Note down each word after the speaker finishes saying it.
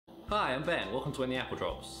Hi, I'm Ben. Welcome to When the Apple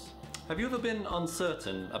Drops. Have you ever been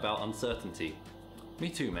uncertain about uncertainty? Me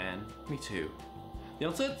too, man. Me too. The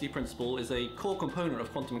uncertainty principle is a core component of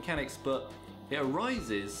quantum mechanics, but it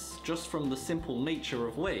arises just from the simple nature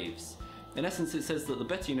of waves. In essence, it says that the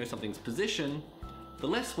better you know something's position, the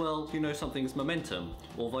less well you know something's momentum,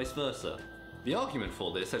 or vice versa. The argument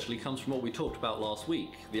for this actually comes from what we talked about last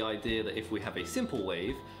week, the idea that if we have a simple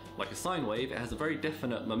wave, like a sine wave, it has a very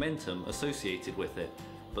definite momentum associated with it.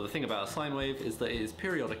 But the thing about a sine wave is that it is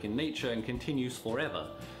periodic in nature and continues forever.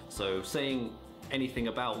 So saying anything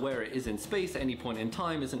about where it is in space at any point in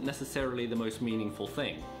time isn't necessarily the most meaningful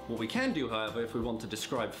thing. What we can do, however, if we want to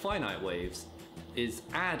describe finite waves, is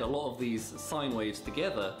add a lot of these sine waves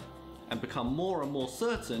together and become more and more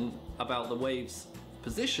certain about the wave's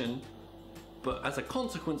position. But as a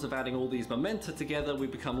consequence of adding all these momenta together, we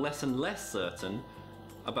become less and less certain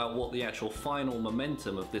about what the actual final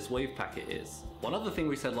momentum of this wave packet is. One other thing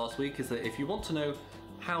we said last week is that if you want to know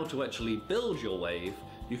how to actually build your wave,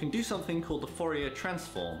 you can do something called the Fourier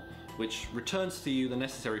transform, which returns to you the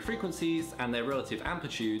necessary frequencies and their relative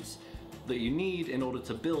amplitudes that you need in order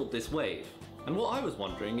to build this wave. And what I was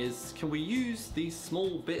wondering is, can we use these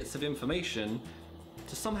small bits of information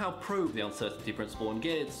to somehow probe the uncertainty principle and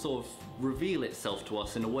get it to sort of reveal itself to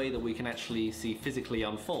us in a way that we can actually see physically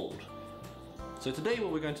unfold? So today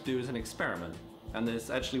what we're going to do is an experiment, and there's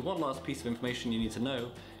actually one last piece of information you need to know.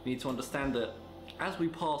 You need to understand that as we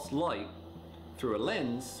pass light through a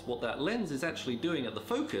lens, what that lens is actually doing at the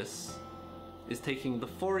focus is taking the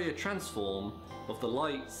Fourier transform of the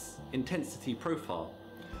light's intensity profile.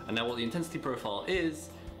 And now what the intensity profile is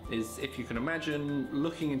if you can imagine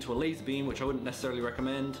looking into a laser beam, which I wouldn't necessarily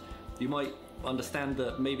recommend, you might understand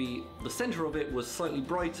that maybe the center of it was slightly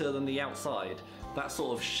brighter than the outside. That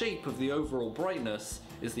sort of shape of the overall brightness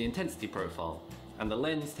is the intensity profile. And the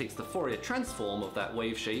lens takes the Fourier transform of that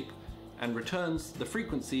wave shape and returns the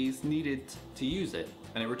frequencies needed to use it.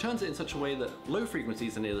 And it returns it in such a way that low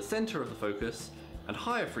frequencies are near the center of the focus and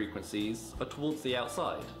higher frequencies are towards the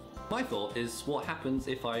outside. My thought is, what happens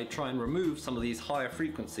if I try and remove some of these higher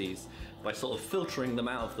frequencies by sort of filtering them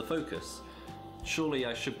out of the focus? Surely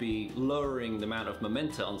I should be lowering the amount of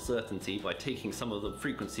momenta uncertainty by taking some of the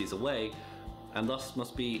frequencies away, and thus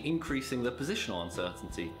must be increasing the positional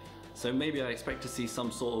uncertainty. So maybe I expect to see some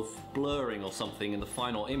sort of blurring or something in the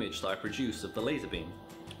final image that I produce of the laser beam.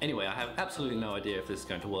 Anyway, I have absolutely no idea if this is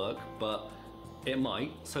going to work, but it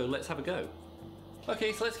might, so let's have a go.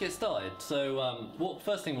 Okay, so let's get started. So what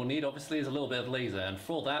first thing we'll need obviously is a little bit of laser, and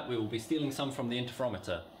for that we will be stealing some from the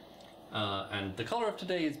interferometer. And the color of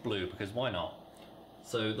today is blue, because why not?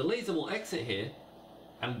 So the laser will exit here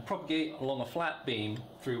and propagate along a flat beam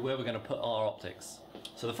through where we're going to put our optics.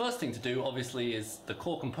 So the first thing to do obviously is the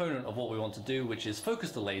core component of what we want to do, which is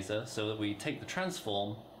focus the laser so that we take the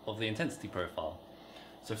transform of the intensity profile.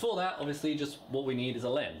 So for that, obviously just what we need is a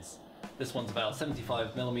lens. This one's about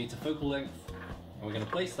 75mm focal length, and we're going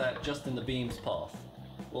to place that just in the beam's path.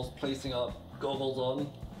 Whilst placing our goggles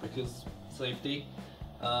on, because safety.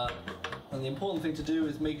 And the important thing to do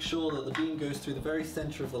is make sure that the beam goes through the very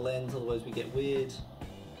center of the lens, otherwise we get weird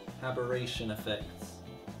aberration effects.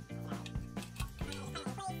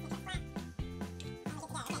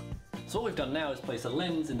 So what we've done now is place a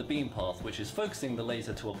lens in the beam path, which is focusing the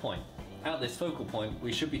laser to a point. At this focal point,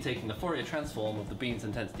 we should be taking the Fourier transform of the beam's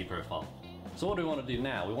intensity profile. So what do we want to do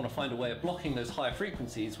now? We want to find a way of blocking those higher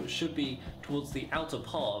frequencies, which should be towards the outer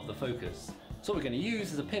part of the focus. So what we're going to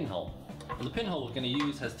use is a pinhole. And the pinhole we're going to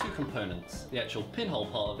use has two components. The actual pinhole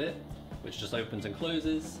part of it, which just opens and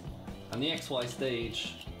closes, and the XY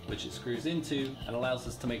stage, which it screws into and allows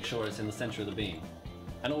us to make sure it's in the center of the beam.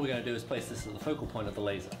 And all we're going to do is place this at the focal point of the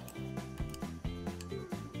laser.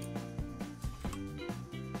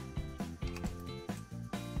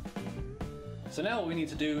 So now what we need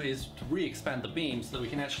to do is to re-expand the beam so that we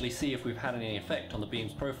can actually see if we've had any effect on the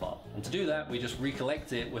beam's profile. And to do that, we just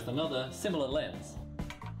recollect it with another similar lens.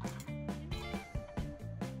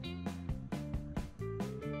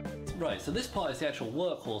 Right, so this part is the actual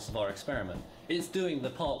workhorse of our experiment. It's doing the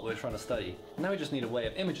part we're trying to study. Now we just need a way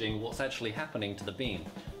of imaging what's actually happening to the beam.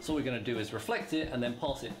 So what we're going to do is reflect it and then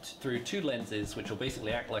pass it through two lenses, which will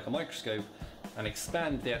basically act like a microscope and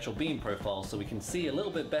expand the actual beam profile so we can see a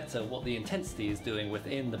little bit better what the intensity is doing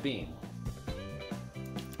within the beam.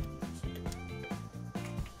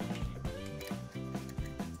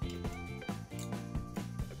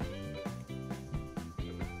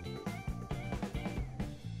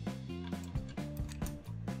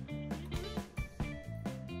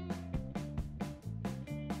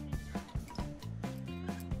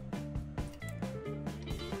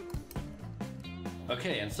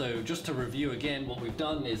 Okay, and so just to review again, what we've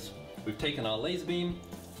done is we've taken our laser beam,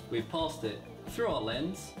 we've passed it through our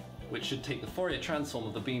lens, which should take the Fourier transform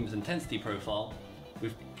of the beam's intensity profile.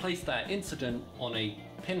 We've placed that incident on a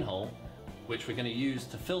pinhole, which we're going to use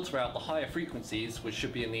to filter out the higher frequencies, which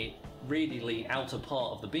should be in the radially outer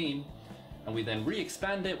part of the beam. And we then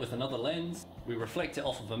re-expand it with another lens, we reflect it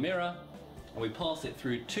off of a mirror, and we pass it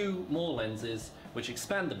through 2 more lenses, which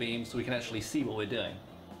expand the beam so we can actually see what we're doing.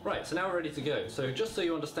 Right, so now we're ready to go. So just so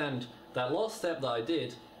you understand, that last step that I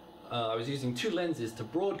did, I was using 2 lenses to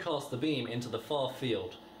broadcast the beam into the far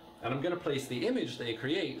field. And I'm going to place the image that it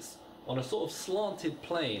creates on a sort of slanted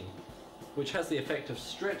plane, which has the effect of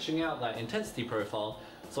stretching out that intensity profile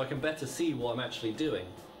so I can better see what I'm actually doing.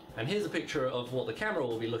 And here's a picture of what the camera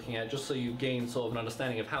will be looking at, just so you gain sort of an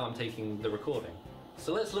understanding of how I'm taking the recording.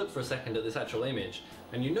 So let's look for a second at this actual image,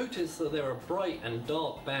 and you notice that there are bright and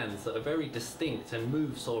dark bands that are very distinct and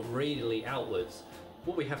move sort of radially outwards.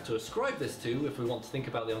 What we have to ascribe this to, if we want to think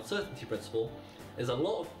about the uncertainty principle, is a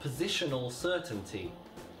lot of positional certainty.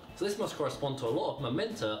 So this must correspond to a lot of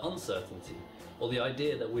momenta uncertainty, or the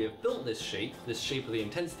idea that we have built this shape of the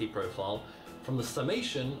intensity profile, from the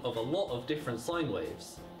summation of a lot of different sine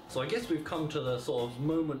waves. So I guess we've come to the sort of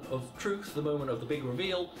moment of truth, the moment of the big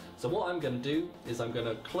reveal. So what I'm going to do is I'm going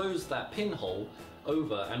to close that pinhole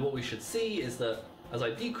over, and what we should see is that as I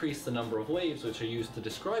decrease the number of waves which are used to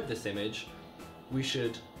describe this image, we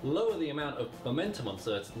should lower the amount of momentum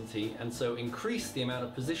uncertainty and so increase the amount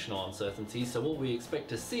of positional uncertainty. So what we expect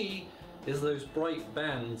to see is those bright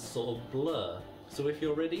bands sort of blur. So if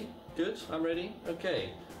you're ready, good, I'm ready, okay.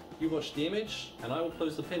 You watch the image and I will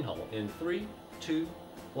close the pinhole in 3, 2,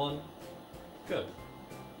 1, go.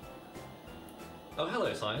 Oh,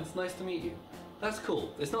 hello science, nice to meet you. That's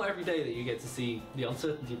cool. It's not every day that you get to see the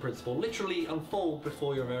uncertainty principle literally unfold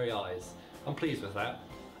before your very eyes. I'm pleased with that.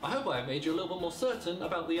 I hope I have made you a little bit more certain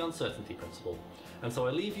about the uncertainty principle. And so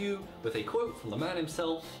I leave you with a quote from the man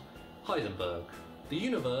himself, Heisenberg. The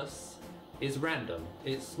universe is random.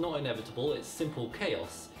 It's not inevitable, it's simple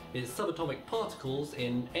chaos. It's subatomic particles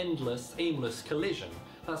in endless, aimless collision.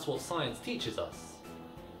 That's what science teaches us.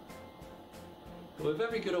 But we're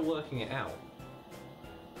very good at working it out.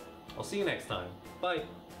 I'll see you next time. Bye.